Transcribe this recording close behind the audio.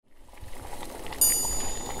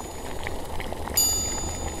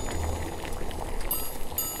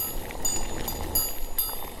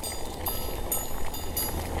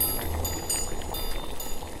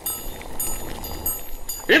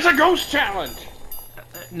It's a ghost challenge!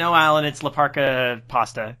 No, Alan, it's La Parka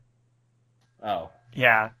pasta. Oh.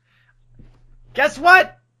 Yeah. Guess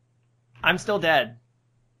what? I'm still dead.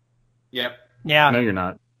 Yep. Yeah. No, you're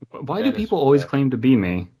not. Why That do is people always correct. claim to be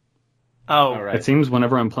me? Oh, All right. It seems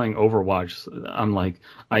whenever I'm playing Overwatch, I'm like,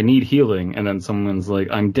 I need healing, and then someone's like,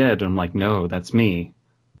 I'm dead, and I'm like, no, that's me.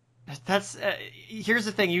 that's here's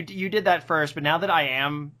the thing. You did that first, but now that I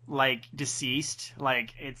am like deceased,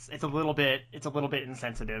 like it's a little bit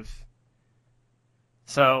insensitive.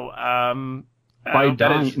 So By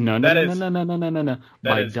dying, is- no. that is-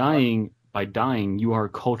 By dying, you are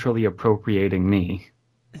culturally appropriating me.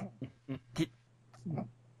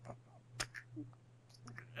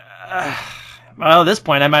 Well, at this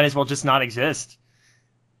point, I might as well just not exist.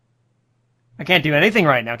 I can't do anything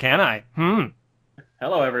right now, can I?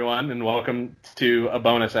 Hello, everyone, and welcome to a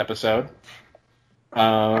bonus episode.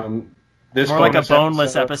 This More like a bonus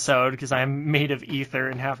boneless episode because I'm made of ether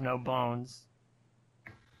and have no bones.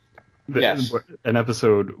 Yes. An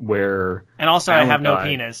episode where And also, I Alan have no died.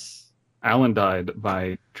 penis. Alan died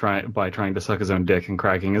by trying to suck his own dick and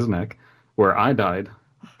cracking his neck, where I died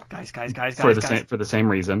Guys. for the same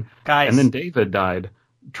reason, Guys. and then David died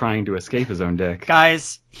trying to escape his own dick.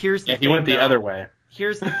 Guys, here's the Yeah, thing. he went the though. other way.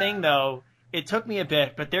 Here's the thing, though. It took me a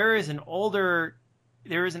bit, but there is an older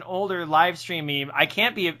live stream meme. I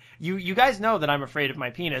can't be. You guys know that I'm afraid of my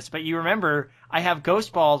penis, but you remember I have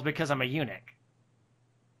ghost balls because I'm a eunuch.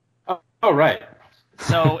 Oh, right.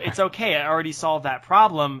 So it's okay. I already solved that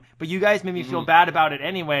problem, but you guys made me feel bad about it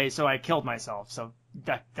anyway, so I killed myself. So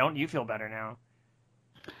don't you feel better now?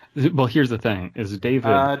 Well, here's the thing: is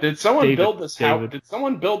David? Did someone David- build this David- Did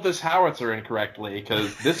someone build this howitzer incorrectly?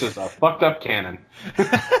 Because this is a fucked up cannon.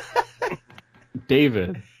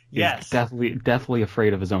 David Yes. is deathly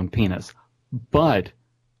afraid of his own penis, but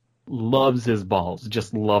loves his balls,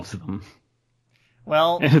 just loves them,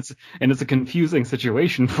 Well, and it's a confusing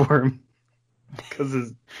situation for him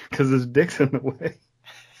because his dick's in the way.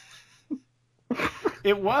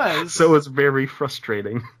 it was. So it's very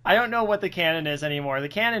frustrating. I don't know what the canon is anymore. The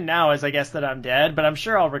canon now is, I guess, that I'm dead, but I'm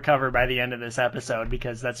sure I'll recover by the end of this episode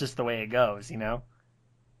because that's just the way it goes, you know?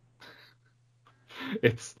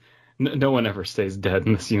 It's no one ever stays dead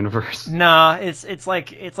in this universe. Nah, it's like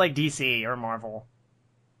DC or Marvel.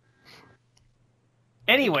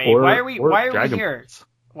 Anyway, Or- why are we or here? Dragon Balls.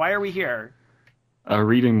 Why are we here?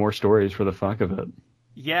 Reading more stories for the fuck of it.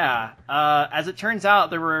 Yeah, as it turns out,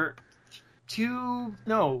 there were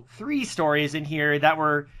three stories in here that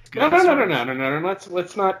were No.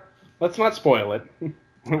 Let's not spoil it.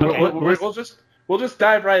 We'll just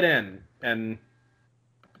dive right in and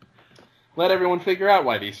let everyone figure out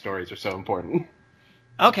why these stories are so important.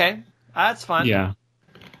 Okay, that's fun. Yeah.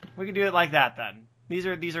 We can do it like that then. These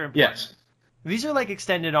are important. Yes. These are like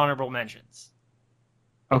extended honorable mentions.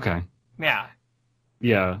 Okay. Yeah.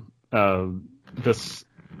 Yeah. This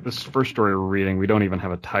first story we're reading, we don't even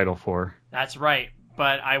have a title for. That's right,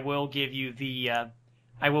 but I will give you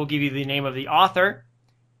the name of the author,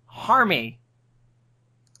 Harmy.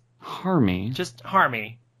 Harmy. Just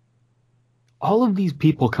Harmy. All of these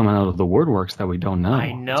people coming out of the woodworks that we don't know.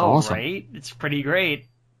 I know, It's awesome. right? It's pretty great.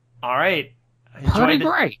 All right, Pretty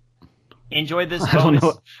great. Enjoy this I don't bonus.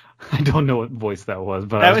 know. I don't know what voice that was,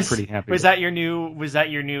 but That I was pretty happy. Was that your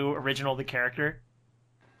new original the character?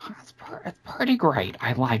 It's pretty great.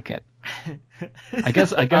 I like it. I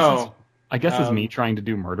guess Oh, it's me trying to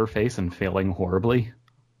do murder face and failing horribly.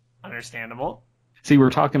 Understandable. See, we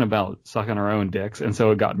were talking about sucking our own dicks, and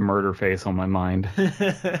so it got murder face on my mind.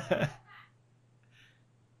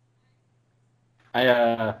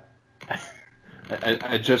 I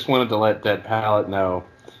just wanted to let Dead Palette know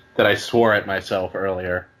that I swore at myself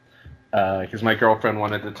earlier because my girlfriend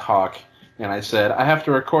wanted to talk, and I said, I have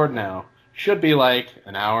to record now. Should be like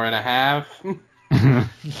an hour and a half.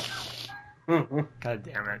 God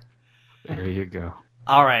damn it. There you go.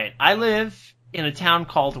 All right. I live in a town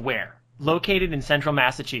called Ware, located in central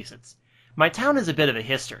Massachusetts. My town has a bit of a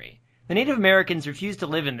history. The Native Americans refused to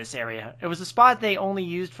live in this area. It was a spot they only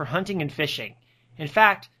used for hunting and fishing. In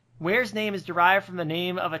fact, Ware's name is derived from the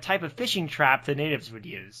name of a type of fishing trap the natives would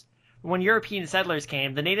use. When European settlers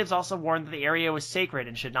came, the natives also warned that the area was sacred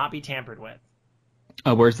and should not be tampered with.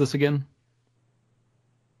 Where's this again?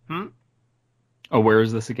 Where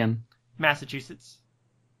is this again? Massachusetts.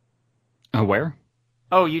 Where?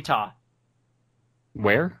 Oh, Utah.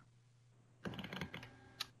 Where?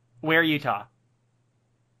 Where, Utah.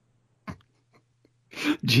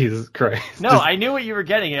 Jesus Christ. No, I knew what you were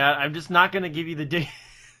getting at. I'm just not going to give you the date.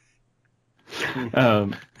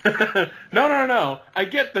 Um, No. I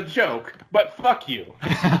get the joke, but fuck you.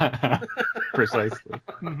 precisely.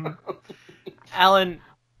 Alan,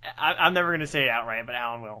 I'm never going to say it outright, but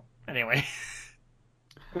Alan will. Anyway.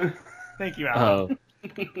 Thank you, Alan.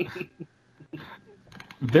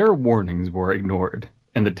 Their warnings were ignored,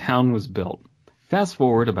 and the town was built. Fast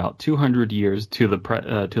forward about 200 years to the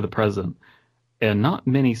present, and not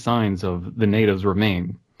many signs of the natives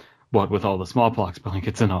remain, what with all the smallpox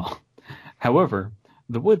blankets and all. However,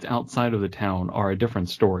 the woods outside of the town are a different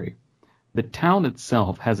story. The town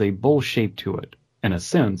itself has a bowl shape to it. In a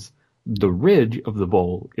sense, the ridge of the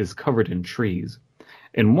bowl is covered in trees.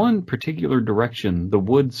 In one particular direction, the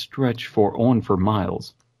woods stretch for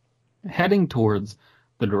miles, heading towards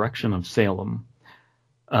the direction of Salem.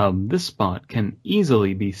 This spot can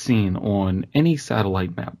easily be seen on any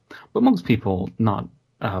satellite map, but most people not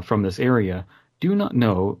from this area do not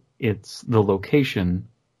know it's the location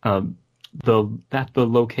that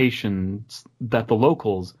the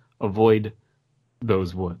locals avoid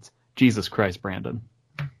those woods. Jesus Christ, Brandon.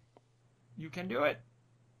 You can do it.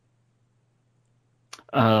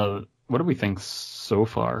 What do we think so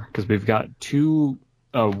far? Because we've got 2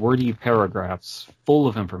 wordy paragraphs full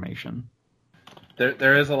of information.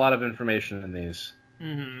 There is a lot of information in these.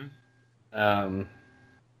 Mm-hmm.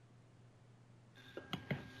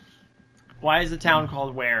 Why is the town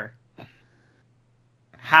called Where?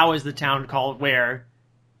 How is the town called Where?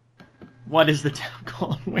 What is the town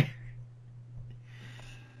called Where?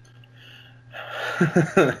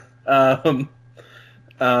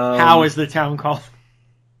 How is the town called?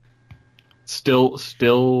 Still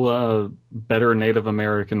better Native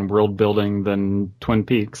American world building than Twin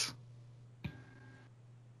Peaks.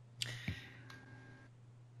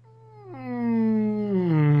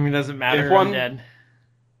 It doesn't matter. I'm dead.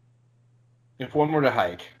 If one were to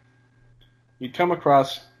hike, you'd come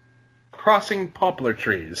across crossing poplar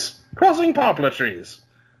trees. Crossing poplar trees.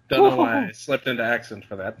 Don't know why I slipped into accent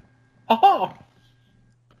for that. Oh!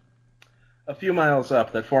 A few miles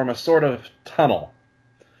up that form a sort of tunnel.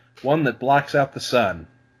 One that blocks out the sun.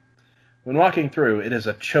 When walking through, it is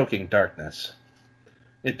a choking darkness.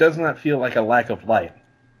 It does not feel like a lack of light.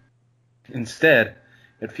 Instead,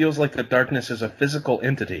 it feels like the darkness is a physical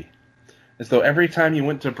entity, as though every time you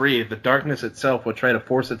went to breathe, the darkness itself would try to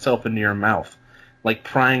force itself into your mouth, like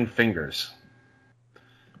prying fingers.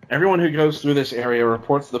 Everyone who goes through this area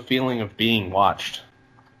reports the feeling of being watched.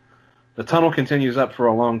 The tunnel continues up for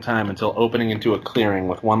a long time until opening into a clearing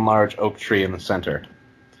with one large oak tree in the center.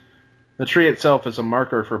 The tree itself is a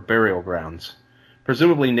marker for burial grounds,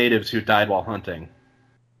 presumably natives who died while hunting.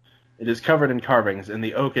 It is covered in carvings, and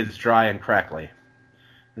the oak is dry and crackly,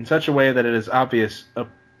 in such a way that it is obvious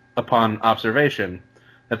upon observation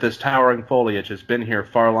that this towering foliage has been here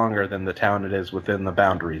far longer than the town it is within the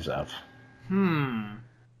boundaries of.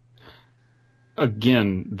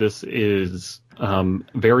 Again, this is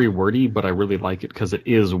very wordy, but I really like it because it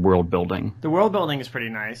is world building. The world building is pretty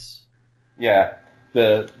nice. Yeah,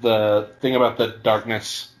 the thing about the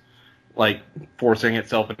darkness, like forcing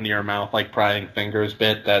itself into your mouth, like prying fingers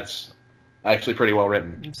bit, that's actually pretty well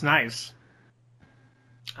written. It's nice.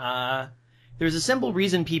 There's a simple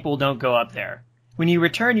reason people don't go up there. When you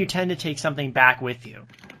return, you tend to take something back with you.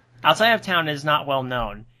 Outside of town, it is not well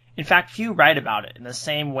known. In fact, few write about it, in the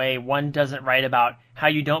same way one doesn't write about how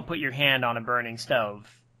you don't put your hand on a burning stove.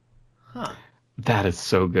 Huh. That is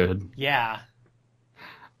so good. Yeah.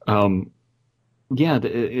 Yeah,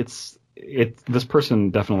 this person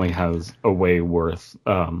definitely has a way worth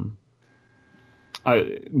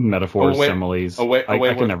metaphors, similes. I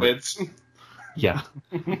can never. Yeah,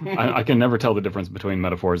 I can never tell the difference between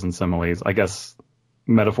metaphors and similes. I guess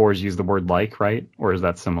metaphors use the word like, right? Or is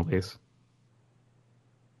that similes?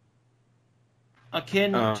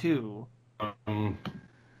 Akin to.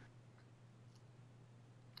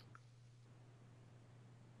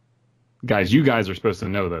 Guys, you guys are supposed to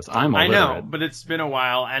know this. I'm illiterate. I know, but it's been a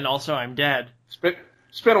while, and also I'm dead. It's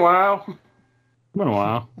been a while. It's been a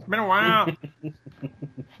while. It's been a while.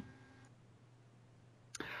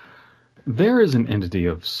 There is an entity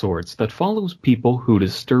of sorts that follows people who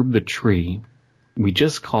disturb the tree. We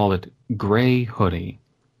just call it Gray Hoodie,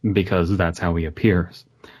 because that's how he appears.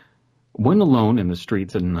 When alone in the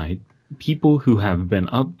streets at night, people who have been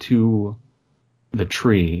up to the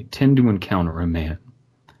tree tend to encounter a man.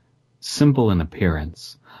 Simple in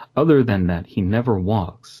appearance, other than that he never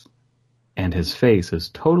walks, and his face is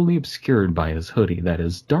totally obscured by his hoodie that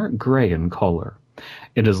is dark gray in color.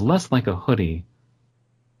 It is less like the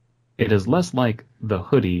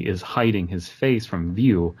hoodie is hiding his face from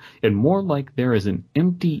view, and more like there is an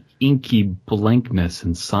empty, inky blankness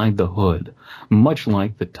inside the hood, much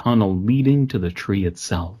like the tunnel leading to the tree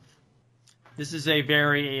itself. This is a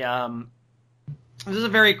very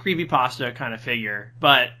creepypasta kind of figure,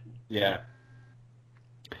 but yeah,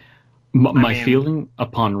 My feeling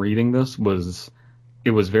upon reading this was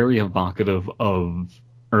it was very evocative of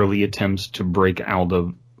early attempts to break out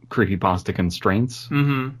of creepypasta constraints.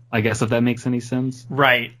 Mm-hmm. I guess if that makes any sense.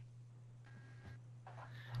 Right.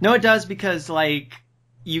 No, it does, because like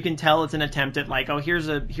you can tell it's an attempt at like, oh, here's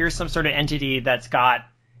some sort of entity that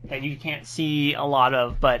you can't see a lot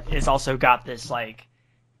of, but it's also got this like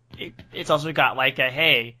it's also got like a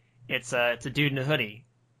hey, it's a dude in a hoodie.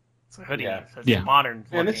 It's a hoodie. Yeah. So it's modern.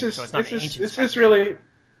 And this is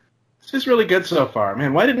really good so far,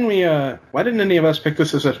 man. Why didn't any of us pick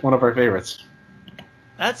this as one of our favorites?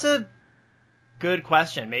 That's a good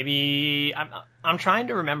question. Maybe I'm trying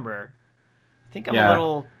to remember. I think I'm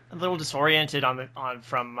a little disoriented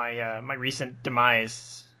from my recent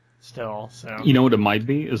demise still. So you know what it might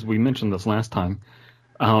be is we mentioned this last time.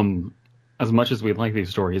 As much as we like these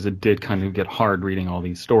stories, it did kind of get hard reading all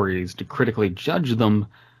these stories to critically judge them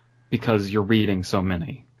because you're reading so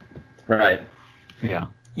many. Right. Yeah.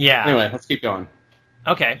 Yeah. Anyway, let's keep going.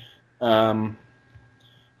 Okay. I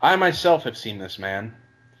myself have seen this man.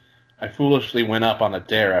 I foolishly went up on a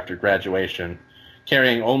dare after graduation,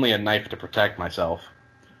 carrying only a knife to protect myself.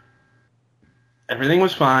 Everything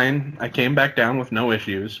was fine. I came back down with no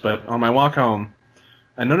issues, but on my walk home,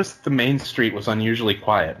 I noticed that the main street was unusually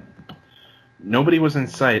quiet. Nobody was in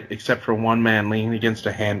sight except for one man leaning against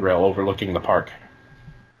a handrail overlooking the park.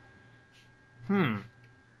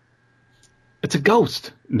 It's a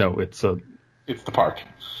ghost. No, it's the park.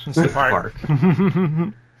 It's the park.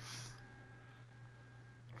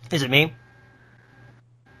 Is it me?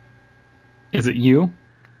 Is it you?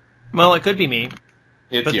 Well, it could be me.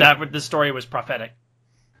 It's you. This story was prophetic.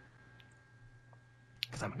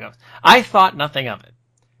 Because I'm a ghost. I thought nothing of it.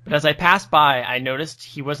 But as I passed by, I noticed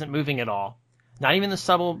he wasn't moving at all. Not even the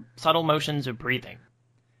subtle motions of breathing.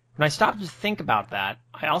 When I stopped to think about that,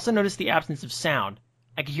 I also noticed the absence of sound.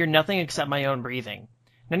 I could hear nothing except my own breathing.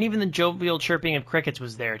 Not even the jovial chirping of crickets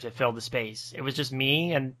was there to fill the space. It was just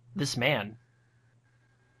me and this man.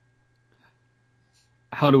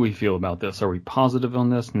 How do we feel about this? Are we positive on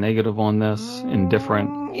this, negative on this,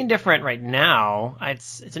 indifferent? Indifferent right now.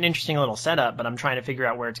 It's an interesting little setup, but I'm trying to figure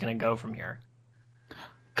out where it's going to go from here.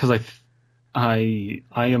 Because I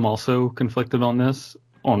am also conflicted on this.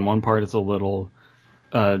 On one part, it's a little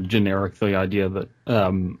generic, the idea that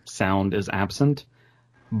sound is absent.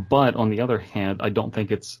 But on the other hand, I don't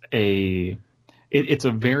think it's a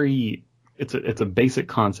basic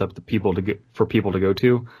concept that for people to go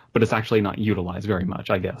to, but it's actually not utilized very much,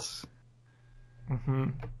 I guess.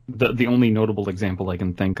 Mm-hmm. The only notable example I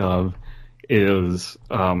can think of is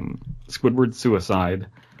Squidward's Suicide,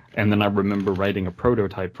 and then I remember writing a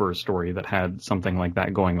prototype for a story that had something like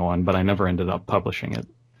that going on, but I never ended up publishing it.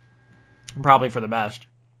 Probably for the best.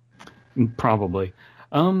 Probably.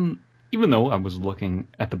 Even though I was looking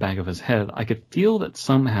at the back of his head, I could feel that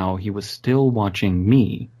somehow he was still watching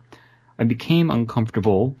me. I became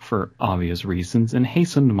uncomfortable for obvious reasons and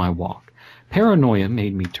hastened my walk. Paranoia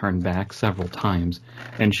made me turn back several times,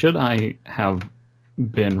 and should I have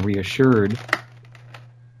been reassured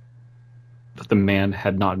that the man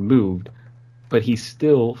had not moved, but he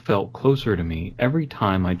still felt closer to me every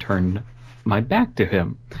time I turned my back to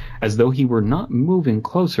him, as though he were not moving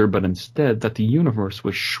closer, but instead that the universe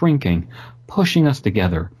was shrinking, pushing us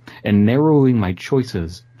together, and narrowing my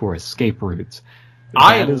choices for escape routes.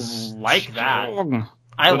 I like that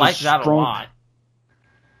a lot.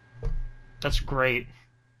 That's great.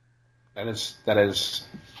 That is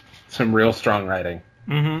some real strong writing.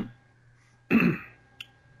 Mm-hmm.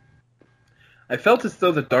 I felt as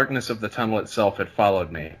though the darkness of the tunnel itself had followed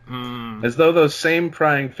me. As though those same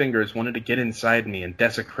prying fingers wanted to get inside me and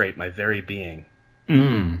desecrate my very being.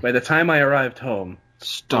 By the time I arrived home...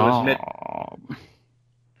 Stop.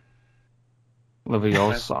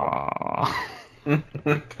 Leviosa.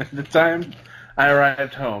 At the time I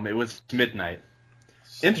arrived home, it was midnight.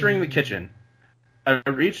 Entering the kitchen, I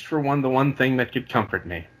reached for the one thing that could comfort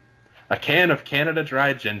me. A can of Canada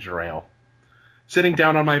Dry ginger ale. Sitting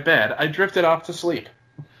down on my bed, I drifted off to sleep.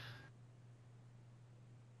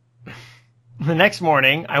 The next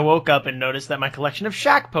morning, I woke up and noticed that my collection of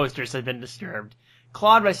Shaq posters had been disturbed,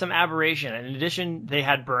 clawed by some aberration, and in addition, they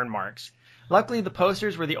had burn marks. Luckily, the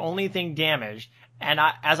posters were the only thing damaged, and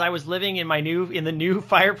as I was living in the new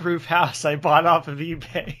fireproof house I bought off of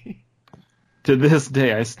eBay. To this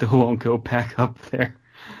day, I still won't go back up there.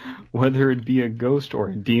 Whether it be a ghost or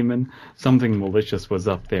a demon, something malicious was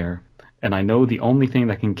up there. And I know the only thing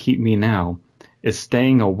that can keep me now is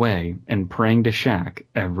staying away and praying to Shaq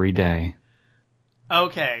every day.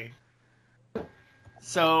 Okay.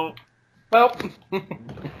 So... Well...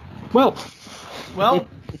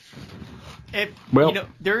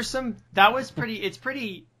 there's some. That was pretty. It's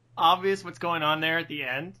pretty obvious what's going on there at the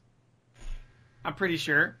end. I'm pretty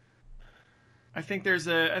sure. I think there's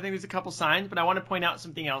a couple signs, but I want to point out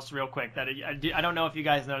something else real quick that I don't know if you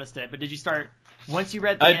guys noticed it, but did you start once you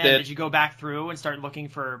read the end? Did you go back through and start looking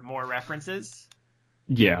for more references?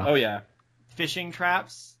 Yeah. Oh yeah. Fishing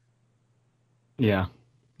traps. Yeah.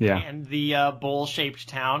 Yeah. And the bowl-shaped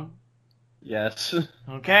town. Yes.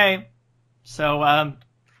 Okay. So,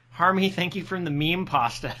 Harmy, thank you from the meme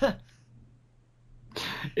pasta.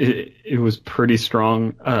 It was pretty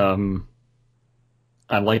strong.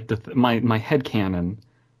 I like to my headcanon,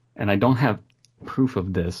 and I don't have proof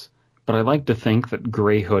of this, but I like to think that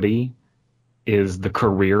Grey Hoodie is the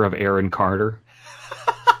career of Aaron Carter.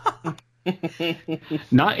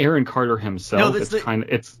 Not Aaron Carter himself. No, it's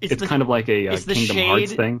kind of like a Kingdom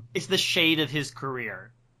Hearts thing. It's the shade of his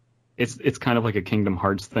career. It's kind of like a Kingdom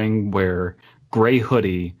Hearts thing where Grey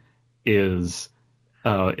Hoodie is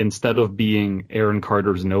instead of being Aaron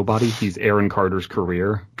Carter's nobody, he's Aaron Carter's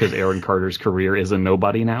career, because Aaron Carter's career is a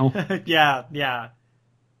nobody now. Yeah.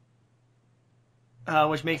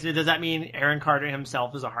 Which makes it. Does that mean Aaron Carter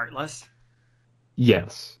himself is a Heartless?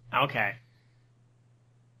 Yes. Okay.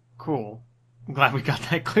 Cool. I'm glad we got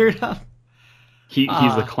that cleared up. He's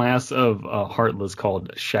a class of Heartless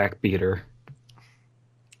called Shack Beater.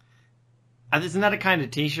 Isn't that a kind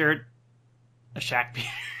of T-shirt? A Shack Beater.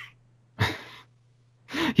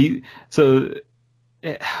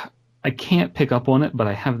 I can't pick up on it, but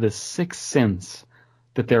I have this sixth sense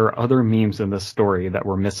that there are other memes in this story that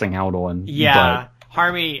we're missing out on. Yeah,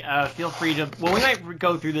 Harmy, feel free to. Well, we might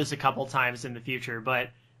go through this a couple times in the future, but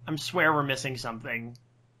I swear we're missing something.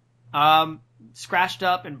 Scratched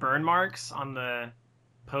up and burn marks on the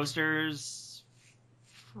posters.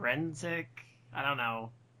 Forensic. I don't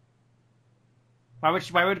know. Why would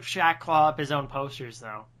Shaq claw up his own posters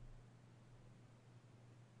though?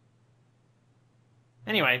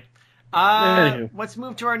 Anyway, let's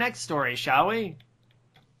move to our next story, shall we?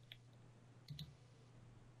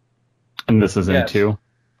 And this is M2?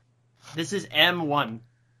 This is M1.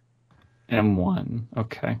 M1,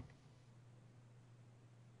 okay.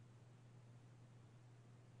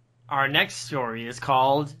 Our next story is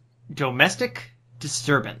called Domestic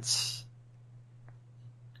Disturbance.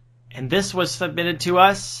 And this was submitted to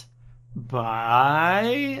us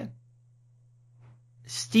by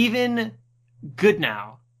Stephen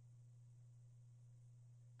Goodnow.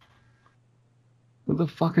 Who the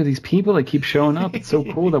fuck are these people that keep showing up? It's so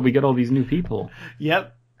cool that we get all these new people.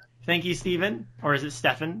 Yep. Thank you, Stephen. Or is it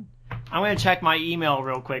Stefan? I'm going to check my email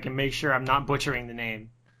real quick and make sure I'm not butchering the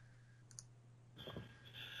name.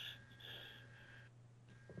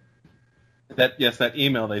 That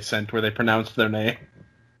email they sent where they pronounced their name.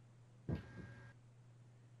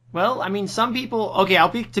 Well, I mean, some people. Okay,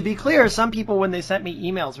 to be clear, some people when they sent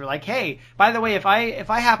me emails were like, "Hey, by the way, if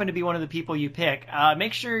I happen to be one of the people you pick,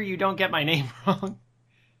 make sure you don't get my name wrong."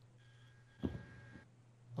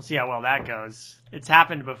 We'll see how well that goes. It's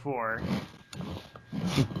happened before.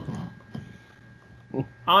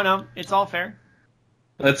 Oh no, it's all fair.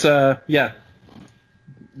 Let's yeah.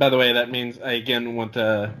 By the way, that means I again want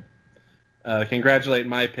to congratulate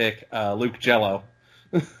my pick, Luke Jello.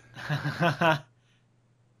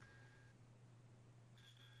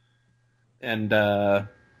 And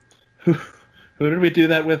who did we do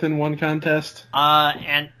that with in one contest?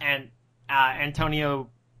 Antonio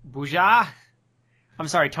Buja. I'm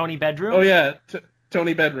sorry, Tony Bedroom. Oh yeah,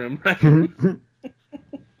 Tony Bedroom.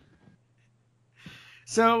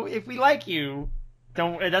 So if we like you,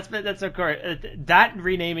 don't. That's of course that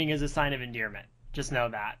renaming is a sign of endearment. Just know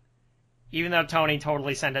that. Even though Tony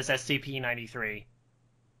totally sent us SCP-93.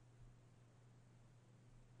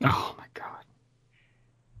 Oh my god.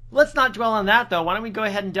 Let's not dwell on that, though. Why don't we go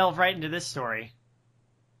ahead and delve right into this story?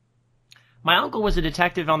 My uncle was a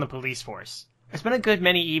detective on the police force. I spent a good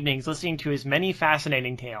many evenings listening to his many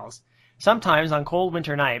fascinating tales. Sometimes on cold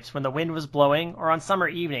winter nights when the wind was blowing, or on summer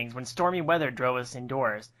evenings when stormy weather drove us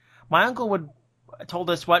indoors, my uncle told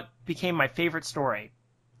us what became my favorite story.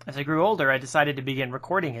 As I grew older, I decided to begin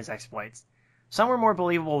recording his exploits. Some were more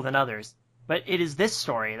believable than others, but it is this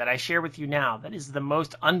story that I share with you now that is the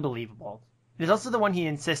most unbelievable. It is also the one he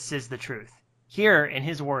insists is the truth. Here, in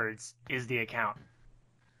his words, is the account.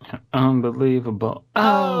 Unbelievable.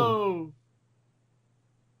 Oh!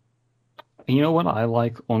 You know what I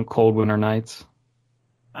like on cold winter nights?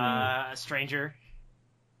 A stranger.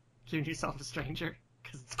 Giving yourself a stranger.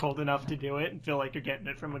 Because it's cold enough to do it and feel like you're getting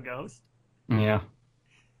it from a ghost. Yeah.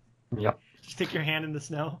 Yep. Stick your hand in the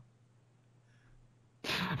snow.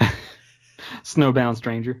 Snowbound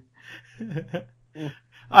stranger.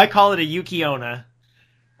 I call it a Yuki-onna.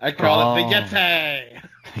 I call it the Yeti.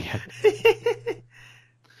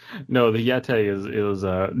 No, the Yeti is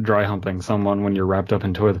dry humping someone when you're wrapped up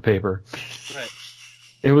in toilet paper. Right.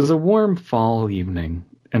 It was a warm fall evening,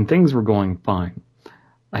 and things were going fine.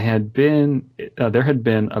 There had been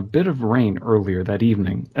a bit of rain earlier that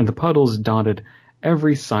evening, and the puddles dotted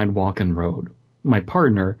every sidewalk and road. My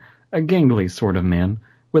partner, a gangly sort of man,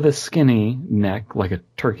 with a skinny neck like a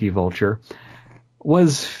turkey vulture,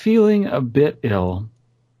 was feeling a bit ill,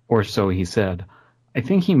 or so he said. I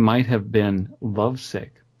think he might have been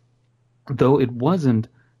lovesick. Though it wasn't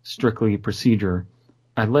strictly procedure,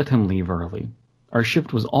 I let him leave early. Our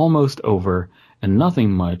shift was almost over, and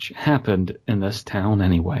nothing much happened in this town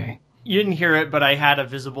anyway. You didn't hear it, but I had a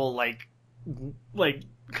visible, like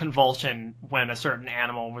convulsion when a certain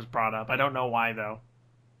animal was brought up. I don't know why, though.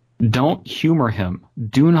 Don't humor him.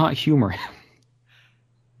 Do not humor him.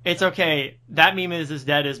 It's okay. That meme is as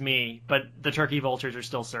dead as me, but the turkey vultures are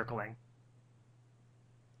still circling.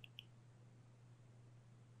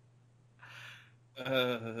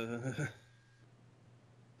 I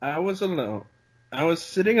was alone. I was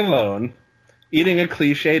sitting alone, eating a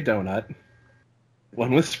cliche donut,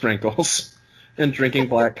 one with sprinkles, and drinking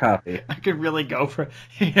black coffee. I could really go for...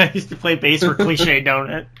 I used to play bass for cliche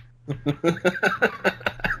donut.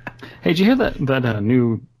 Hey, did you hear that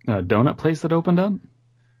new donut place that opened up?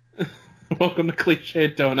 Welcome to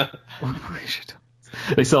Cliche Donut.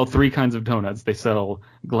 They sell 3 kinds of donuts. They sell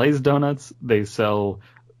glazed donuts, they sell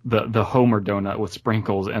the Homer donut with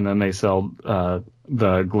sprinkles, and then they sell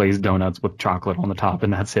the glazed donuts with chocolate on the top,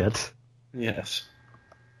 and that's it. Yes.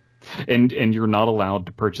 And you're not allowed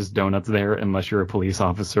to purchase donuts there unless you're a police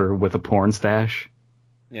officer with a porn stash.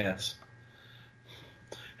 Yes.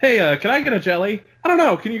 Hey, can I get a jelly? I don't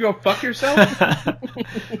know. Can you go fuck yourself?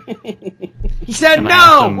 He said, and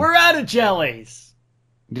no, we're out of jellies.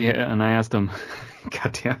 Yeah, and I asked him,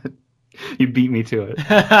 God damn it, you beat me to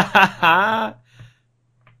it.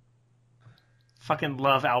 Fucking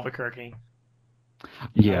love Albuquerque.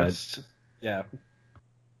 Yeah. Yeah.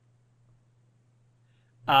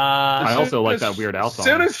 I also like that Weird Al song.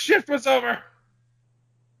 As soon as shift was over.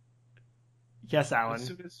 Yes, Alan. As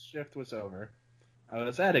soon as shift was over, I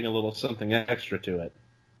was adding a little something extra to it.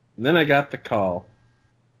 And then I got the call.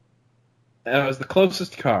 And it was the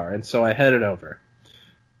closest car, and so I headed over.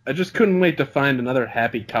 I just couldn't wait to find another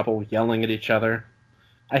happy couple yelling at each other.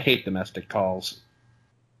 I hate domestic calls.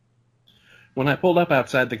 When I pulled up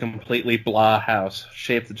outside the completely blah house,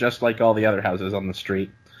 shaped just like all the other houses on the street,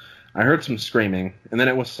 I heard some screaming, and then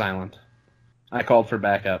it was silent. I called for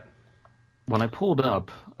backup. When I pulled up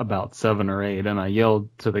about 7 or 8, and I yelled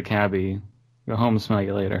to the cabbie, "Go home, smell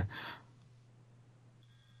you later,"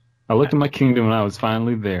 I looked at my kingdom, and I was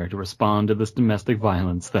finally there to respond to this domestic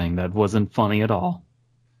violence thing that wasn't funny at all.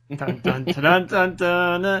 Dun, dun, dun, dun,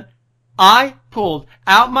 dun, dun. I pulled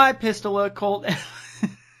out my pistol, Colt.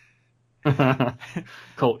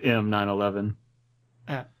 Colt M911.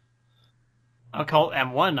 A Colt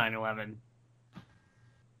M1 911.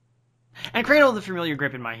 And cradled the familiar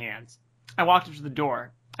grip in my hands. I walked up to the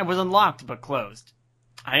door. It was unlocked but closed.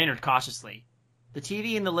 I entered cautiously. The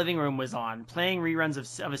TV in the living room was on, playing reruns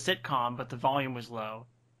of a sitcom, but the volume was low.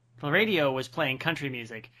 The radio was playing country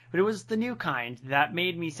music, but it was the new kind that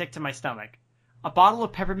made me sick to my stomach. A bottle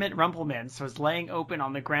of peppermint Rumplemints was laying open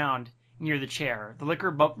on the ground near the chair, the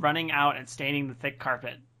liquor running out and staining the thick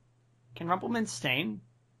carpet. Can Rumplemints stain?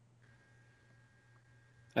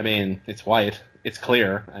 I mean, it's white. It's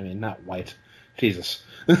clear. I mean, not white. Jesus.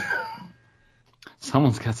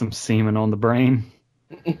 Someone's got some semen on the brain.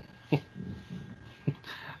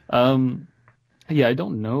 Yeah, I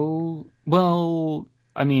don't know. Well,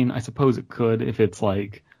 I mean, I suppose it could if it's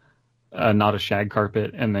like not a shag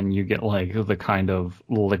carpet, and then you get like the kind of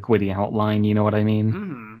liquidy outline. You know what I mean?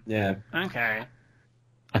 Mm-hmm. Yeah. Okay.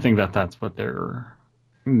 I think that's what they're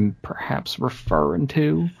perhaps referring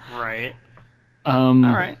to. Right. All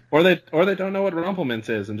right. Or they don't know what Rumplemints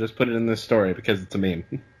is and just put it in this story because it's a meme.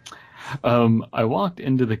 I walked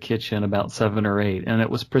into the kitchen about 7 or 8, and it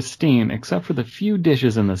was pristine except for the few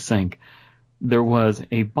dishes in the sink. There was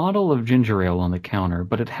a bottle of ginger ale on the counter,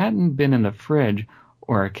 but it hadn't been in the fridge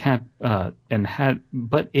or a cap,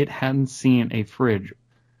 but it hadn't seen a fridge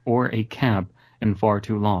or a cap in far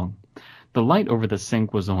too long. The light over the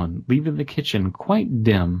sink was on, leaving the kitchen quite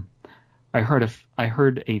dim. I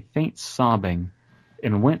heard a faint sobbing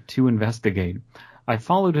and went to investigate. I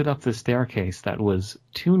followed it up the staircase that was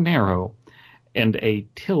too narrow and a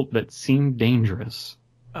tilt that seemed dangerous.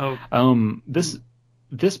 Oh. This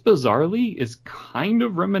bizarrely is kind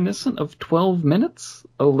of reminiscent of 12 Minutes.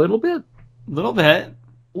 A little bit. Little bit.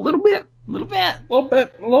 Little bit. Little bit. Little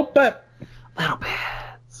bit. Little bit.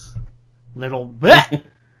 Little...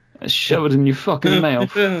 Shove it in your fucking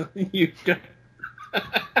mouth. You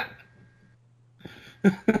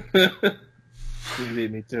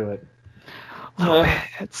beat me to it.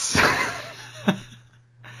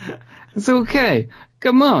 It's okay.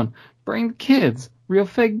 Come on. Bring the kids. Real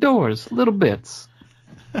fake doors. Little bits.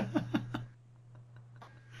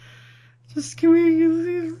 Can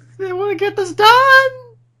we... They want to get this done!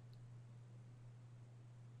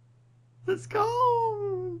 Let's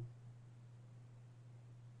go!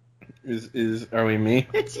 Are we me?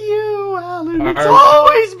 It's you, Alan. It's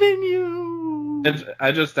always been you.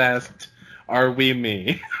 I just asked, are we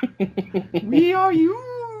me? We are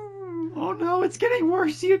you. Oh no, it's getting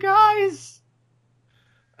worse, you guys.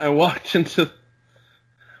 I walked into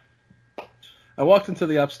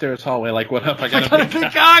the upstairs hallway like, what up? I got a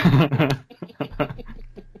big cock.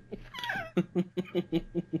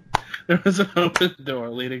 There was an open door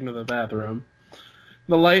leading to the bathroom.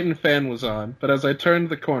 The light and fan was on, but as I turned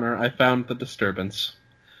the corner, I found the disturbance.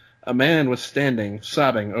 A man was standing,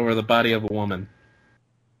 sobbing over the body of a woman.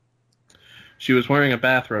 She was wearing a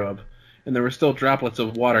bathrobe, and there were still droplets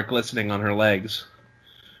of water glistening on her legs.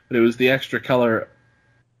 But it was the extra color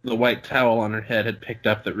the white towel on her head had picked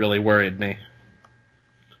up that really worried me.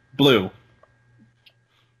 Blue.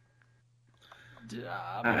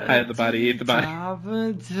 I had the body eat the body.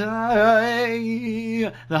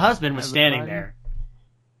 The husband was standing there,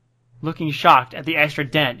 looking shocked at the extra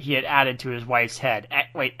dent he had added to his wife's head.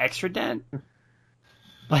 Wait, extra dent?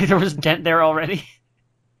 Like there was a dent there already?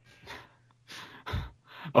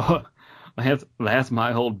 Oh, that's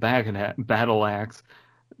my old battle axe.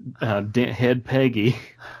 Head Peggy.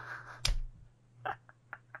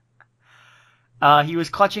 He was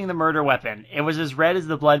clutching the murder weapon. It was as red as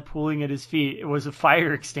the blood pooling at his feet. It was a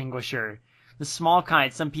fire extinguisher. The small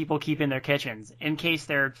kind some people keep in their kitchens, in case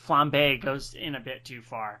their flambe goes in a bit too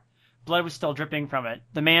far. Blood was still dripping from it.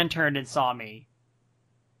 The man turned and saw me.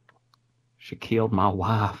 She killed my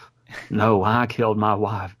wife. No, I killed my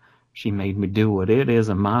wife. She made me do it. It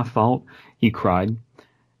isn't my fault, he cried.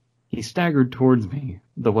 He staggered towards me,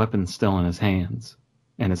 the weapon still in his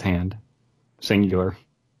hand. Singular.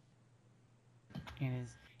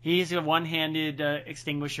 He's a one-handed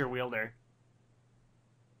extinguisher wielder.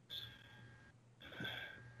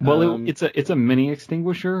 Well, it's a mini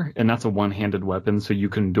extinguisher, and that's a one-handed weapon, so you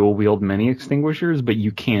can dual wield mini extinguishers, but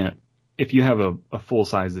you can't. If you have a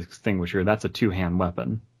full-size extinguisher, that's a two-hand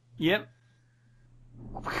weapon. Yep.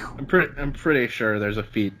 I'm pretty sure there's a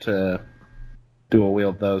feat to dual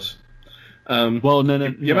wield those. Well,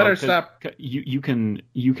 no. You better stop. You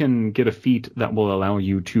can get a feat that will allow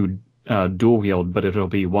you to dual wield, but it'll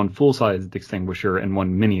be one full-sized extinguisher and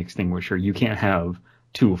one mini extinguisher. You can't have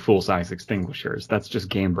two full-size extinguishers. That's just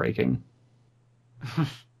game breaking.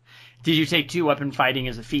 Did you take two weapon fighting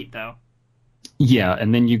as a feat, though? Yeah,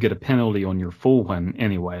 and then you get a penalty on your full one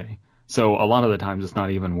anyway. So a lot of the times it's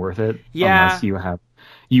not even worth it. Yeah. Unless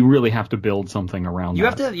you really have to build something around you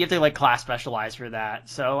that. You have to like class specialize for that.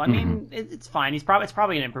 So I mean, it's fine. It's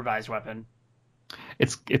probably an improvised weapon.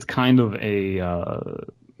 It's kind of a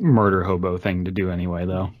murder hobo thing to do anyway,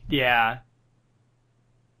 though. Yeah.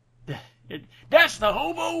 That's the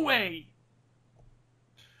hobo way.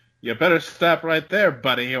 You better stop right there,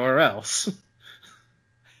 buddy, or else.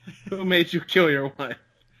 Who made you kill your wife?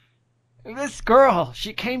 This girl.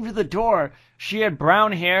 She came to the door. She had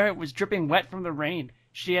brown hair. It was dripping wet from the rain.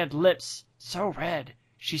 She had lips so red.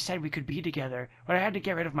 She said we could be together, but I had to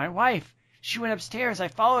get rid of my wife. She went upstairs. I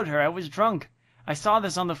followed her. I was drunk. I saw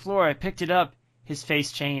this on the floor. I picked it up. His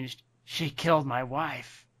face changed. She killed my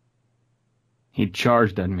wife. He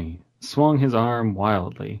charged at me, swung his arm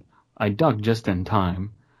wildly. I ducked just in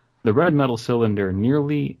time. The red metal cylinder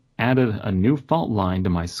nearly added a new fault line to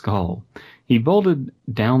my skull. He bolted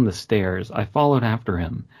down the stairs. I followed after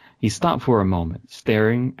him. He stopped for a moment,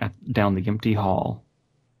 staring down the empty hall.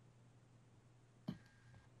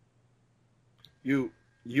 You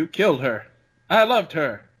killed her. I loved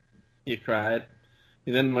her, he cried.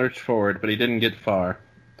 He then lurched forward, but he didn't get far.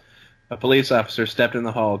 A police officer stepped in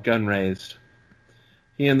the hall, gun raised.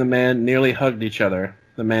 He and the man nearly hugged each other.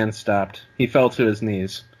 The man stopped. He fell to his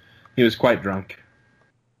knees. He was quite drunk.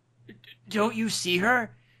 Don't you see her?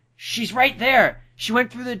 She's right there. She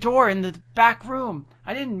went through the door in the back room.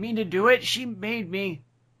 I didn't mean to do it. She made me.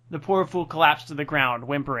 The poor fool collapsed to the ground,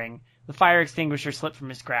 whimpering. The fire extinguisher slipped from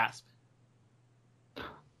his grasp.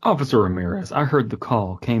 Officer Ramirez, I heard the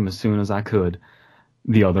call, came as soon as I could.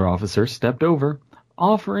 The other officer stepped over,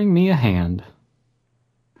 offering me a hand.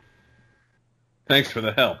 Thanks for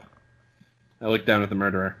the help. I looked down at the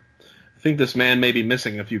murderer. I think this man may be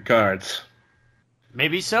missing a few cards.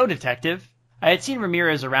 Maybe so, Detective. I had seen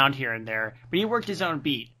Ramirez around here and there, but he worked his own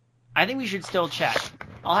beat. I think we should still check.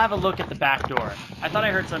 I'll have a look at the back door. I thought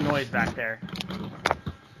I heard some noise back there.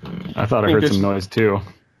 I thought I heard some noise too.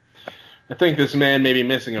 I think this man may be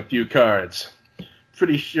missing a few cards.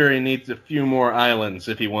 Pretty sure he needs a few more islands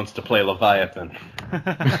if he wants to play Leviathan.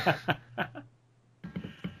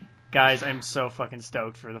 Guys, I'm so fucking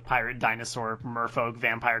stoked for the Pirate Dinosaur Merfolk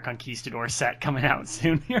Vampire Conquistador set coming out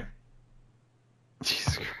soon here.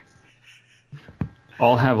 Jesus Christ.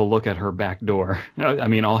 I'll have a look at her back door. I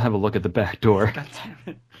mean, I'll have a look at the back door. God damn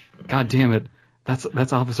it. God damn it.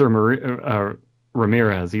 That's Officer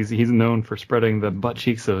Ramirez. He's known for spreading the butt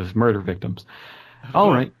cheeks of murder victims.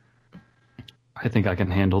 All right. I think I can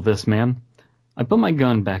handle this, man. I put my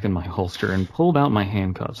gun back in my holster and pulled out my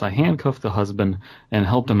handcuffs. I handcuffed the husband and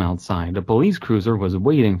helped him outside. A police cruiser was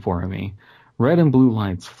waiting for me. Red and blue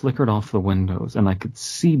lights flickered off the windows, and I could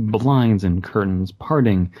see blinds and curtains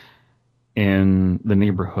parting in the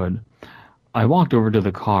neighborhood. I walked over to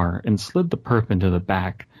the car and slid the perp into the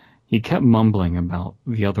back. He kept mumbling about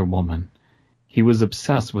the other woman. He was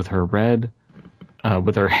obsessed with her red. He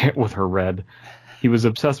was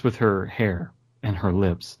obsessed with her hair and her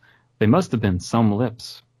lips. They must have been some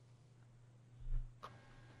lips.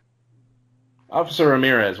 Officer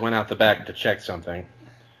Ramirez went out the back to check something.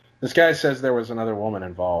 This guy says there was another woman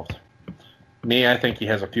involved. Me, I think he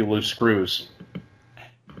has a few loose screws.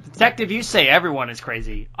 Detective, you say everyone is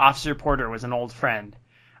crazy. Officer Porter was an old friend.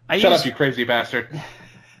 Shut up, you crazy bastard.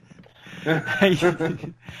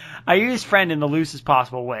 I use friend in the loosest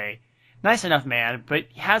possible way. Nice enough man, but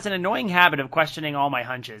he has an annoying habit of questioning all my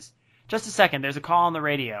hunches. Just a second, there's a call on the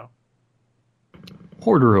radio.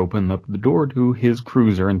 Porter opened up the door to his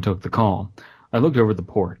cruiser and took the call. I looked over the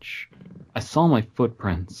porch. I saw my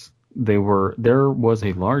footprints. There was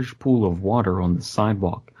a large pool of water on the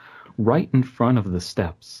sidewalk, right in front of the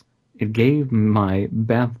steps. It gave my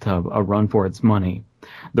bathtub a run for its money.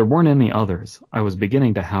 There weren't any others. I was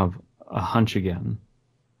beginning to have a hunch again.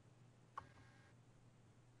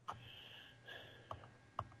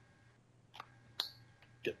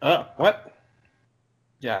 What?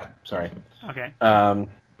 Yeah, sorry. Okay.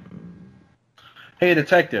 Hey,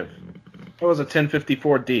 detective. It was a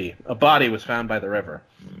 1054D. A body was found by the river.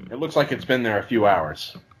 It looks like it's been there a few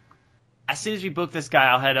hours. As soon as we book this guy,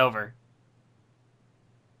 I'll head over.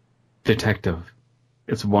 Detective,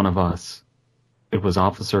 it's one of us. It was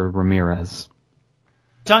Officer Ramirez.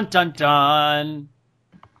 Dun dun dun.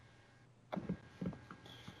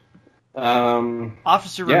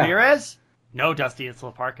 Officer Ramirez? No, Dusty, it's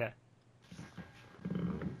Laparca.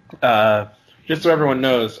 Just so everyone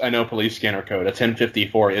knows, I know police scanner code. A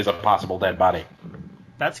 1054 is a possible dead body.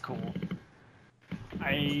 That's cool.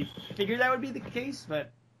 I figured that would be the case,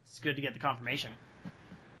 but it's good to get the confirmation.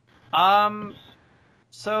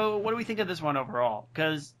 So what do we think of this one overall?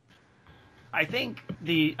 Because I think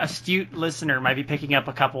the astute listener might be picking up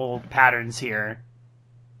a couple patterns here.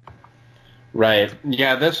 Right.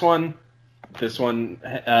 Yeah, this one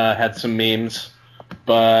had some memes,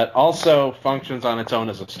 but also functions on its own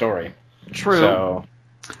as a story. True.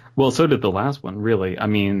 Well, so did the last one, really. I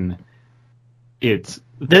mean, it's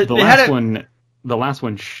the last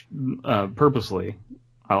one purposely,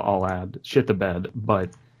 I'll add, shit the bed,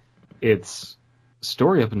 but its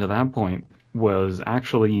story up until that point was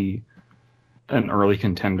actually an early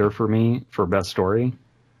contender for me for best story.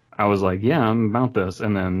 I was like, yeah, I'm about this,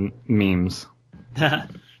 and then memes.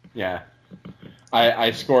 Yeah.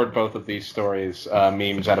 I scored both of these stories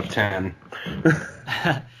memes out of 10.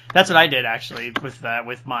 That's what I did actually with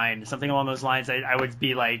mine. Something along those lines. I would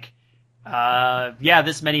be like, yeah,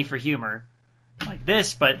 this many for humor, like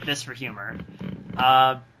this, but this for humor.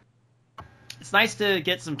 It's nice to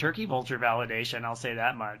get some turkey vulture validation. I'll say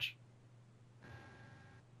that much.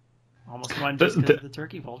 Almost won just because of the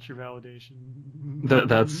turkey vulture validation.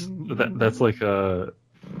 That's like a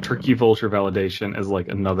turkey vulture validation is like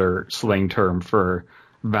another slang term for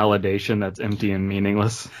validation that's empty and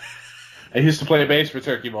meaningless. I used to play bass for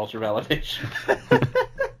turkey vulture validation.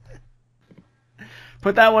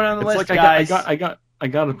 Put that one on the list, like guys. I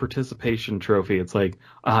got a participation trophy. It's like,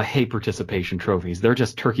 I hate participation trophies. They're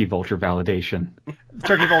just turkey vulture validation.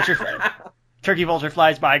 Turkey vulture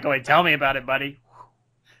flies by going, tell me about it, buddy.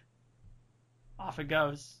 Off it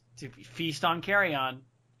goes to feast on carry on.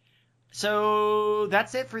 So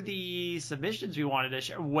that's it for the submissions we wanted to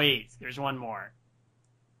share. Wait, there's one more.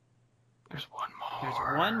 There's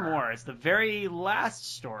one more. It's the very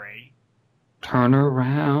last story. Turn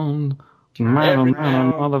around.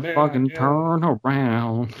 Motherfucking turn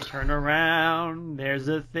around. Turn around. There's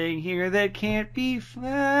a thing here that can't be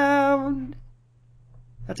found.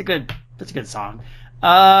 That's a good song.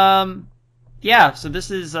 Yeah, so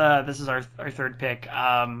this is our third pick.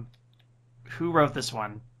 Who wrote this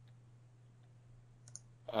one?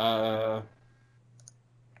 I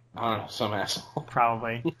don't know, some asshole.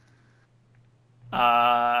 Probably.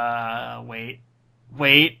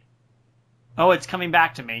 Wait. Oh, it's coming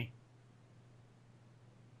back to me.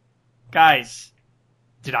 Guys,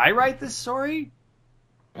 did I write this story?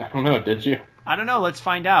 I don't know, did you? I don't know. Let's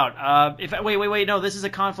find out. Wait. No, this is a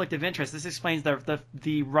conflict of interest. This explains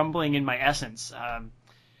the rumbling in my essence.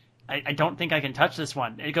 I don't think I can touch this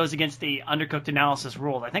one. It goes against the undercooked analysis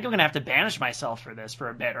rules. I think I'm going to have to banish myself for this for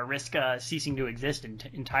a bit, or risk ceasing to exist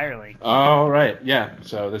entirely. Oh, right. Yeah.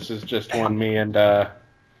 So this is just one me and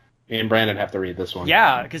Brandon have to read this one.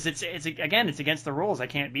 Yeah, because it's against the rules. I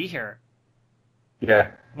can't be here.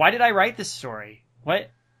 Yeah. Why did I write this story?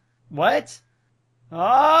 What?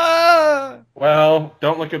 Ah! Well,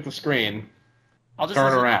 don't look at the screen. I'll just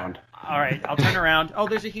turn around. All right, I'll turn around. Oh,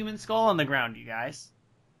 there's a human skull on the ground, you guys.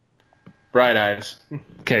 Bright eyes.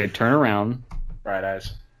 Okay, turn around. Bright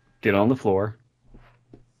eyes. Get on the floor.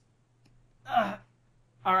 All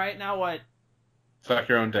right, now what? Suck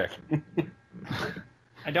your own dick.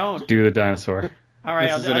 I don't. Do the dinosaur. All right,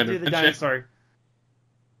 I'll do the dinosaur.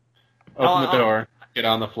 Open the door. Get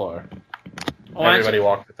on the floor. Everybody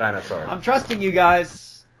walk the dinosaur. I'm trusting you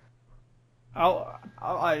guys. I'll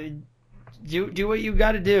do what you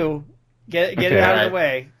got to do. Get it out of the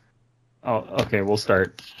way. Oh, okay, we'll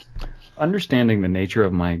start. Understanding the nature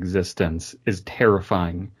of my existence is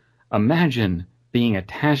terrifying. Imagine being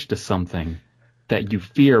attached to something that you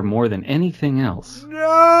fear more than anything else.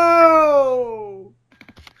 No!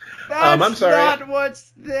 That's I'm sorry. not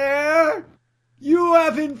what's there! You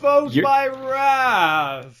have invoked my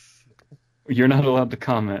wrath! You're not allowed to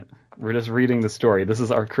comment. We're just reading the story. This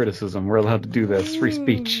is our criticism. We're allowed to do this. Free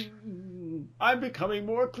speech. I'm becoming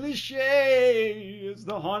more cliche as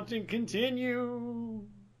the haunting continues.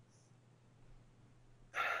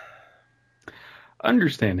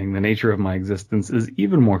 Understanding the nature of my existence is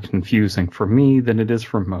even more confusing for me than it is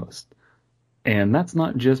for most. And that's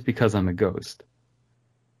not just because I'm a ghost.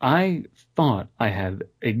 I thought I had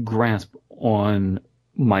a grasp on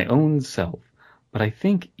my own self, but I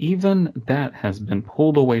think even that has been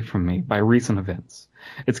pulled away from me by recent events.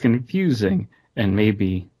 It's confusing and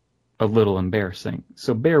maybe a little embarrassing,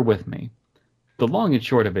 so bear with me. The long and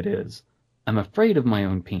short of it is, I'm afraid of my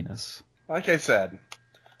own penis. Like I said,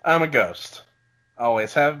 I'm a ghost.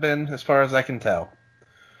 Always have been, as far as I can tell.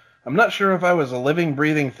 I'm not sure if I was a living,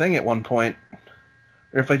 breathing thing at one point,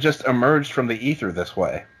 or if I just emerged from the ether this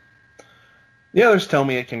way. The others tell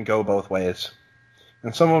me it can go both ways,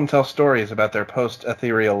 and some of them tell stories about their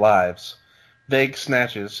post-ethereal lives. Vague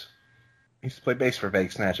snatches. I used to play bass for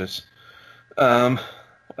Vague Snatches.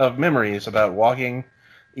 Of memories about walking,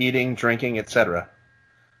 eating, drinking, etc.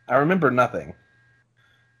 I remember nothing.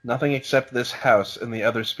 Nothing except this house and the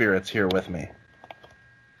other spirits here with me.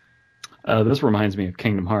 This reminds me of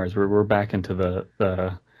Kingdom Hearts. We're back into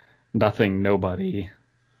the nothing, nobody,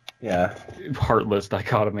 heartless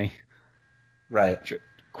dichotomy. Right.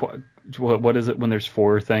 What is it when there's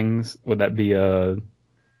four things? Would that be a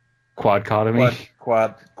quadcotomy?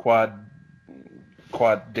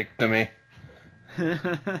 Quaddictomy.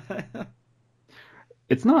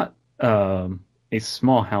 It's not a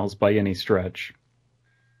small house by any stretch.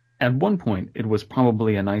 At one point, it was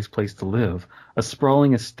probably a nice place to live, a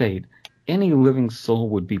sprawling estate any living soul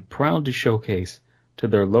would be proud to showcase to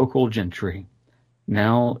their local gentry.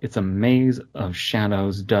 Now it's a maze of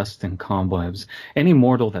shadows, dust, and cobwebs. Any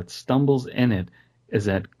mortal that stumbles in it is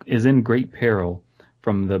in great peril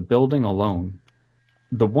from the building alone.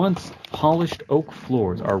 The once polished oak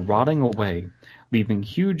floors are rotting away, leaving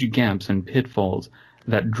huge gaps and pitfalls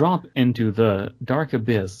that drop into the dark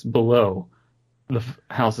abyss below the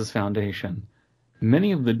house's foundation.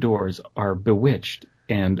 Many of the doors are bewitched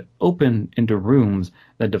and open into rooms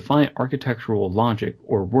that defy architectural logic,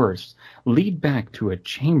 or worse, lead back to a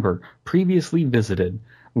chamber previously visited,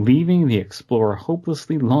 leaving the explorer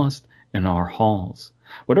hopelessly lost in our halls.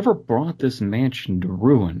 Whatever brought this mansion to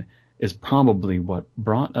ruin is probably what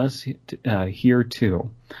brought us here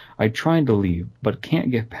too. I tried to leave, but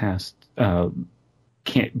can't pass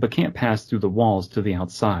through the walls to the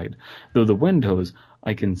outside. Through the windows,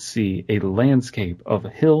 I can see a landscape of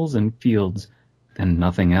hills and fields and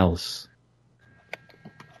nothing else.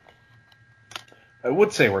 I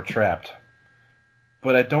would say we're trapped,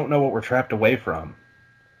 but I don't know what we're trapped away from.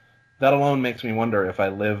 That alone makes me wonder if I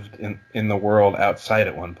lived in the world outside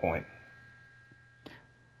at one point.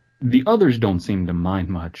 The others don't seem to mind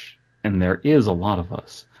much, and there is a lot of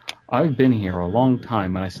us. I've been here a long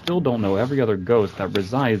time, and I still don't know every other ghost that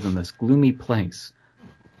resides in this gloomy place.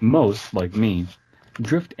 Most, like me,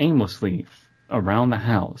 drift aimlessly around the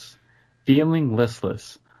house, feeling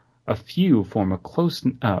listless. A few form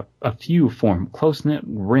close-knit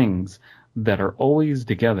rings that are always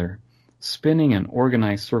together, spinning in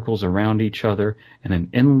organized circles around each other in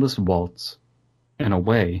an endless waltz. In a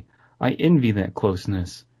way, I envy that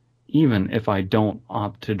closeness, even if I don't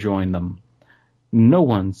opt to join them. No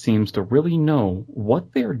one seems to really know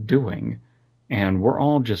what they're doing, and we're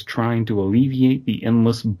all just trying to alleviate the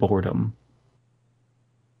endless boredom.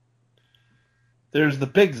 There's the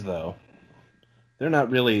Bigs, though. There's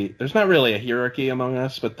not really a hierarchy among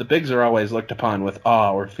us, but the Bigs are always looked upon with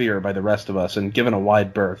awe or fear by the rest of us and given a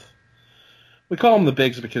wide berth. We call them the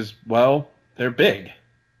Bigs because, well, they're big.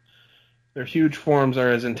 Their huge forms are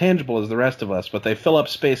as intangible as the rest of us, but they fill up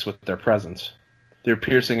space with their presence. Their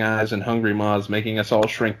piercing eyes and hungry maws making us all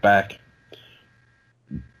shrink back.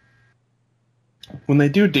 When they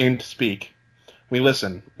do deign to speak, we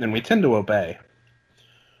listen, and we tend to obey.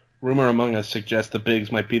 Rumor among us suggests the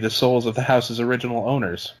Bigs might be the souls of the house's original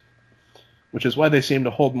owners, which is why they seem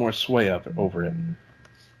to hold more sway over it.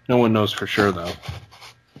 No one knows for sure, though.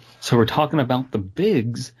 So we're talking about the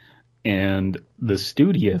Bigs, and the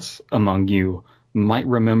studious among you might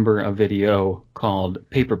remember a video called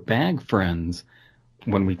Paper Bag Friends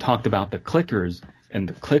when we talked about the Clickers, and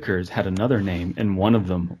the Clickers had another name, and one of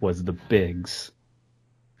them was the Bigs.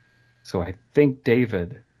 So I think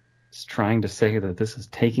David is trying to say that this is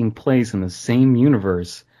taking place in the same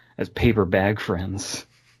universe as Paper Bag Friends.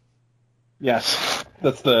 Yes,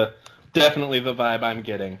 that's definitely the vibe I'm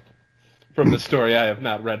getting from the story I have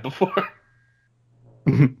not read before.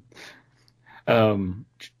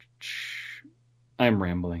 I'm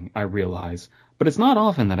rambling, I realize, but it's not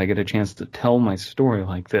often that I get a chance to tell my story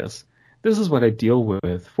like this. This is what I deal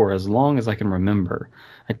with for as long as I can remember.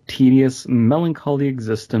 A tedious, melancholy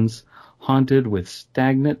existence haunted with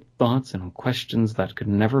stagnant thoughts and questions that could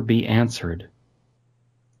never be answered.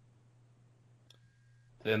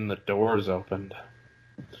 Then the doors opened.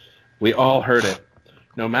 We all heard it,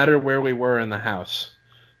 no matter where we were in the house.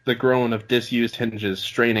 The groan of disused hinges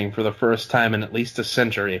straining for the first time in at least a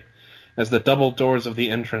century as the double doors of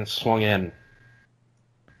the entrance swung in.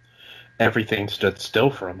 Everything stood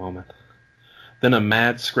still for a moment. Then a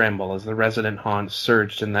mad scramble as the resident haunt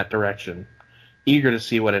surged in that direction, eager to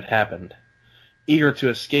see what had happened, eager to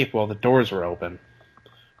escape while the doors were open.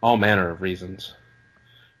 All manner of reasons.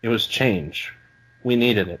 It was change. We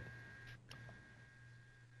needed it.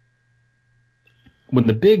 When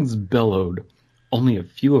the Bigs bellowed, only a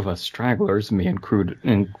few of us stragglers, me included,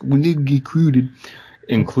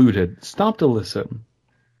 stopped to listen.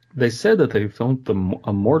 They said that they felt a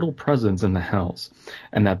mortal presence in the house,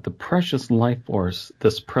 and that the precious life force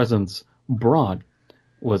this presence brought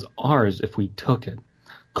was ours if we took it,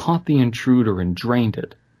 caught the intruder and drained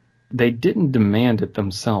it. They didn't demand it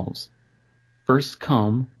themselves. First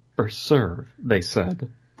come, first serve, they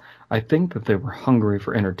said. I think that they were hungry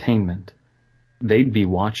for entertainment. They'd be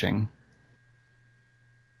watching.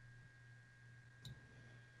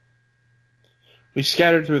 We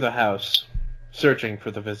scattered through the house, searching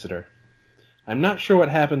for the visitor. I'm not sure what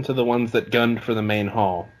happened to the ones that gunned for the main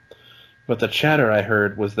hall, but the chatter I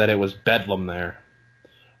heard was that it was bedlam there.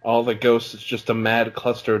 All the ghosts is just a mad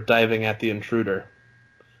cluster diving at the intruder.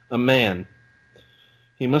 A man.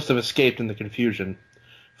 He must have escaped in the confusion,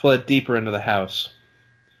 fled deeper into the house.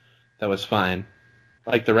 That was fine.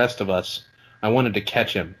 Like the rest of us, I wanted to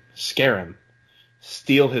catch him, scare him,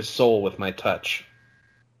 steal his soul with my touch.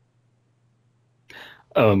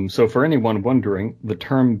 So for anyone wondering, the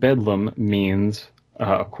term bedlam means,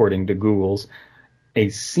 according to Google's, a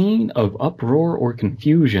scene of uproar or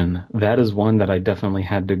confusion. That is one that I definitely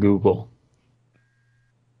had to Google.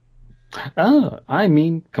 I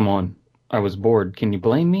mean, come on. I was bored. Can you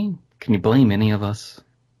blame me? Can you blame any of us?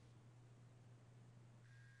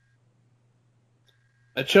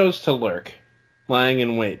 I chose to lurk, lying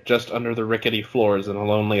in wait just under the rickety floors in a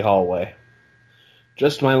lonely hallway.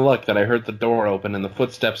 Just my luck that I heard the door open and the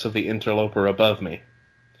footsteps of the interloper above me.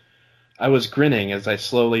 I was grinning as I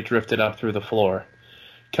slowly drifted up through the floor,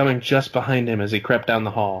 coming just behind him as he crept down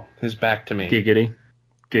the hall, his back to me. Giggity.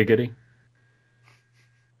 Giggity.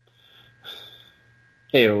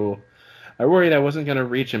 Ew. I worried I wasn't going to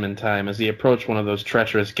reach him in time as he approached one of those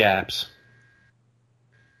treacherous gaps.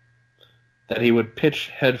 That he would pitch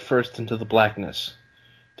head first into the blackness.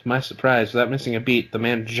 To my surprise, without missing a beat, the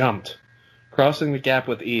man jumped, crossing the gap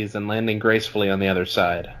with ease and landing gracefully on the other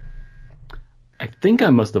side. I think I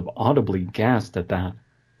must have audibly gasped at that,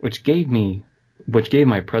 which gave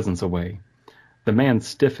my presence away. The man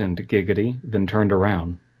stiffened, Giggity, then turned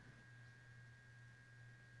around.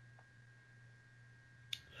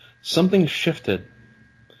 Something shifted.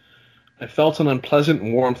 I felt an unpleasant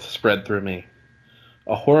warmth spread through me,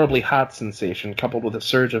 a horribly hot sensation coupled with a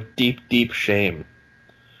surge of deep, deep shame.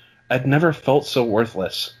 I'd never felt so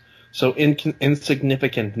worthless, so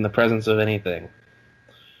insignificant in the presence of anything.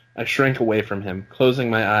 I shrank away from him, closing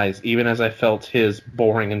my eyes even as I felt his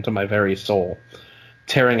boring into my very soul,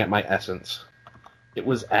 tearing at my essence. It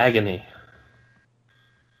was agony.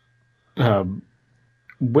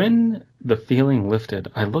 When the feeling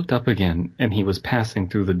lifted, I looked up again, and he was passing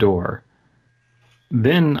through the door.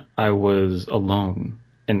 Then I was alone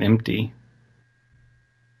and empty.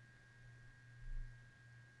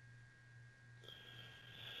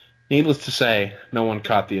 Needless to say, no one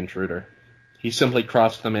caught the intruder. He simply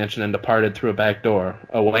crossed the mansion and departed through a back door,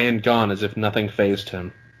 away and gone as if nothing fazed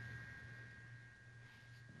him.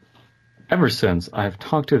 Ever since, I have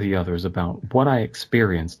talked to the others about what I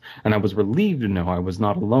experienced, and I was relieved to know I was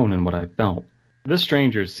not alone in what I felt. This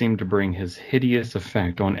stranger seemed to bring his hideous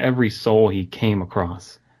effect on every soul he came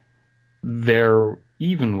across. There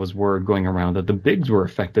even was word going around that the Bigs were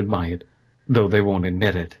affected by it, though they won't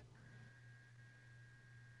admit it.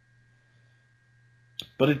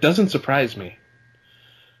 But it doesn't surprise me.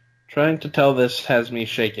 Trying to tell this has me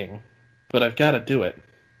shaking, but I've got to do it.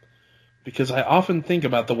 Because I often think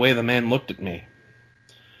about the way the man looked at me.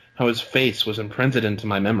 How his face was imprinted into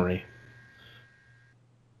my memory.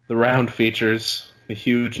 The round features, the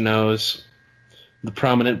huge nose, the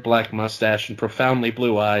prominent black mustache, and profoundly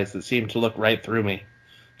blue eyes that seemed to look right through me,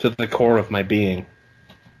 to the core of my being.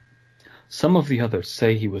 Some of the others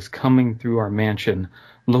say he was coming through our mansion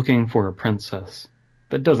looking for a princess.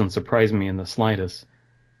 That doesn't surprise me in the slightest.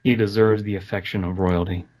 He deserves the affection of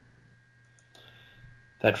royalty.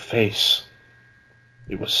 That face.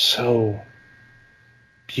 It was so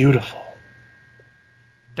beautiful.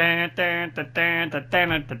 Thank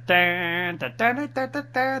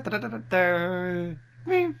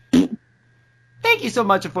you so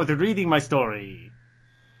much for reading my story.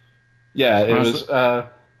 Yeah, it was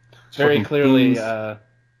very clearly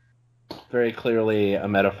a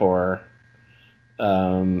metaphor.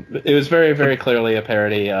 It was very, very clearly a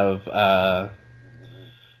parody of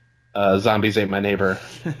Zombies Ate My Neighbor.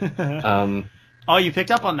 Oh, you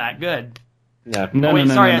picked up on that. Good. Yeah.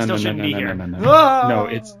 I shouldn't be here. No,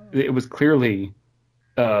 it was clearly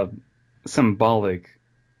symbolic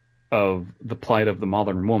of the plight of the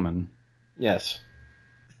modern woman. Yes.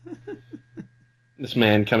 This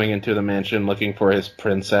man coming into the mansion looking for his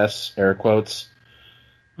princess, air quotes.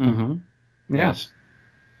 Mm-hmm. Yes.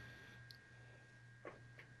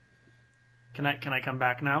 Can I come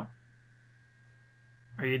back now?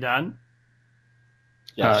 Are you done?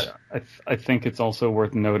 Yes. I think it's also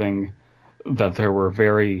worth noting that there were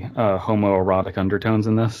very homoerotic undertones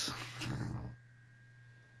in this.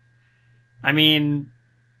 I mean,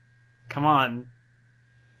 come on.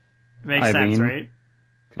 Makes Eileen. sense, right?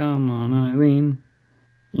 Come on, Eileen.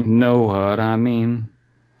 You know what I mean.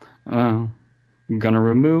 Well, I'm gonna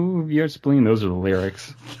remove your spleen. Those are the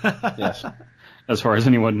lyrics. Yes. As far as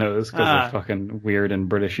anyone knows, because they're fucking weird and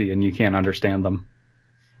Britishy and you can't understand them.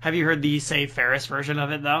 Have you heard the Save Ferris version of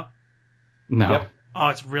it, though? No. Yep. Oh,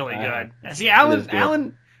 it's really good. See,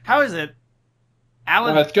 Alan, how is it?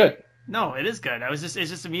 Alan, that's good. No, it is good. It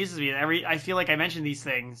just amuses me. I feel like I mention these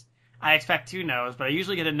things. I expect 2 no's, but I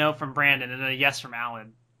usually get a no from Brandon and a yes from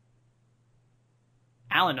Alan.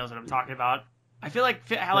 Alan knows what I'm talking about. I feel like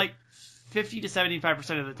 50 to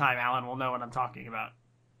 75% of the time, Alan will know what I'm talking about.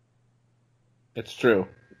 It's true.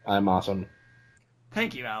 I'm awesome.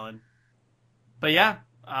 Thank you, Alan. But yeah,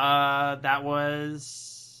 that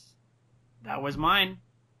was mine.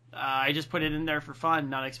 I just put it in there for fun,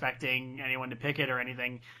 not expecting anyone to pick it or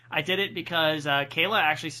anything. I did it because Kayla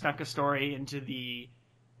actually snuck a story into the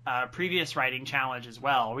previous writing challenge as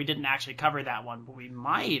well. We didn't actually cover that one, but we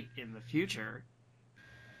might in the future.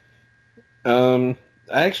 I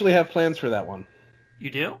actually have plans for that one. You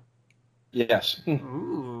do? Yes.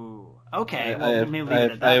 Ooh. Okay. Well, let me leave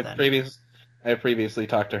it at that then. I have previously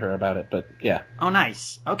talked to her about it, but yeah. Oh,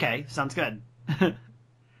 nice. Okay, sounds good.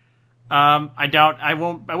 I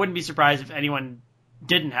wouldn't be surprised if anyone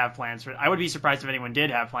didn't have plans for it. I would be surprised if anyone did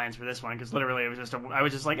have plans for this one, because literally I was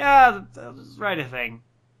just like, I'll just write a thing.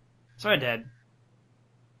 So I did.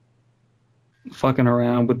 Fucking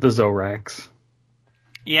around with the Zorax.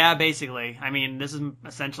 Yeah, basically. I mean, this is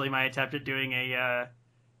essentially my attempt at doing a,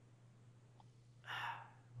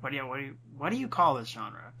 what do you call this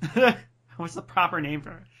genre? What's the proper name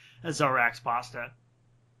for a Zorax pasta?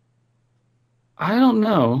 I don't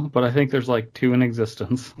know, but I think there's like 2 in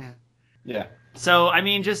existence. Yeah. So, I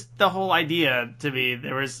mean, just the whole idea to me,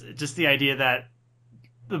 there was just the idea that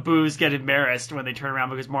the boos get embarrassed when they turn around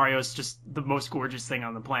because Mario's just the most gorgeous thing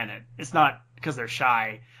on the planet. It's not because they're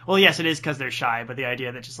shy. Well, yes, it is because they're shy, but the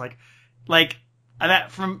idea that just like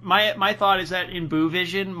that from my thought is that in Boo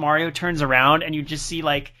Vision, Mario turns around and you just see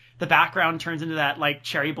like the background turns into that like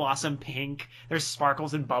cherry blossom pink. There's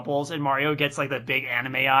sparkles and bubbles, and Mario gets like the big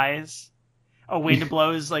anime eyes. A wind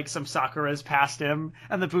blows like some sakuras past him,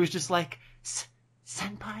 and the Boo's just like,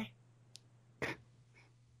 Senpai.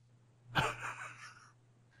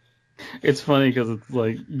 It's funny because it's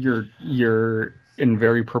like you're in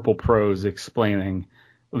very purple prose explaining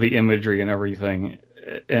the imagery and everything,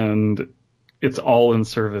 and it's all in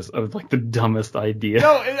service of like the dumbest idea.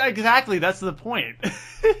 No, exactly. That's the point.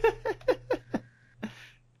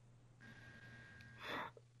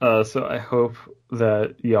 So I hope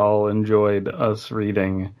that y'all enjoyed us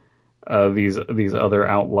reading these other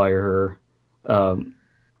outlier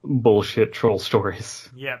bullshit troll stories.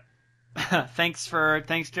 Yep. Thanks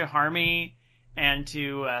to Harmy and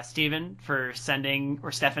to Steven for sending,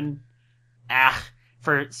 or Stefan,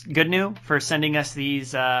 for Goodnew for sending us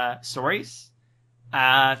these stories.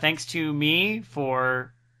 Thanks to me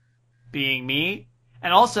for being me.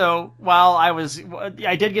 And also, while I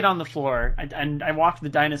did get on the floor and I walked the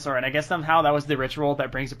dinosaur, and I guess somehow that was the ritual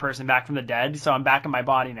that brings a person back from the dead. So I'm back in my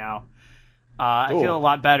body now. I feel a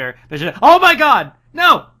lot better. Oh my God!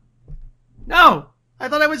 No! No! I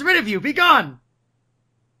thought I was rid of you. Be gone!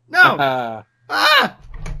 No!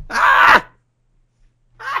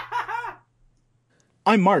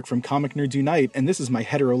 I'm Mark from Comic Nerds Unite, and this is my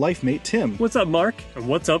hetero life mate, Tim. What's up, Mark? And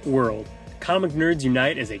what's up, world? Comic Nerds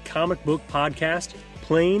Unite is a comic book podcast,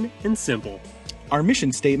 plain and simple. Our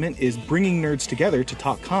mission statement is bringing nerds together to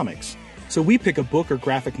talk comics. So we pick a book or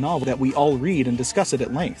graphic novel that we all read and discuss it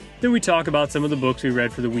at length. Then we talk about some of the books we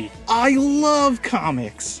read for the week. I love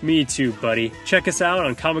comics! Me too, buddy. Check us out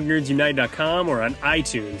on comicnerdsunite.com or on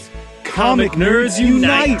iTunes. Comic Nerds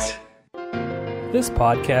Unite! This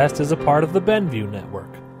podcast is a part of the Benview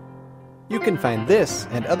Network. You can find this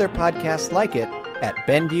and other podcasts like it at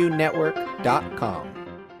BenviewNetwork.com.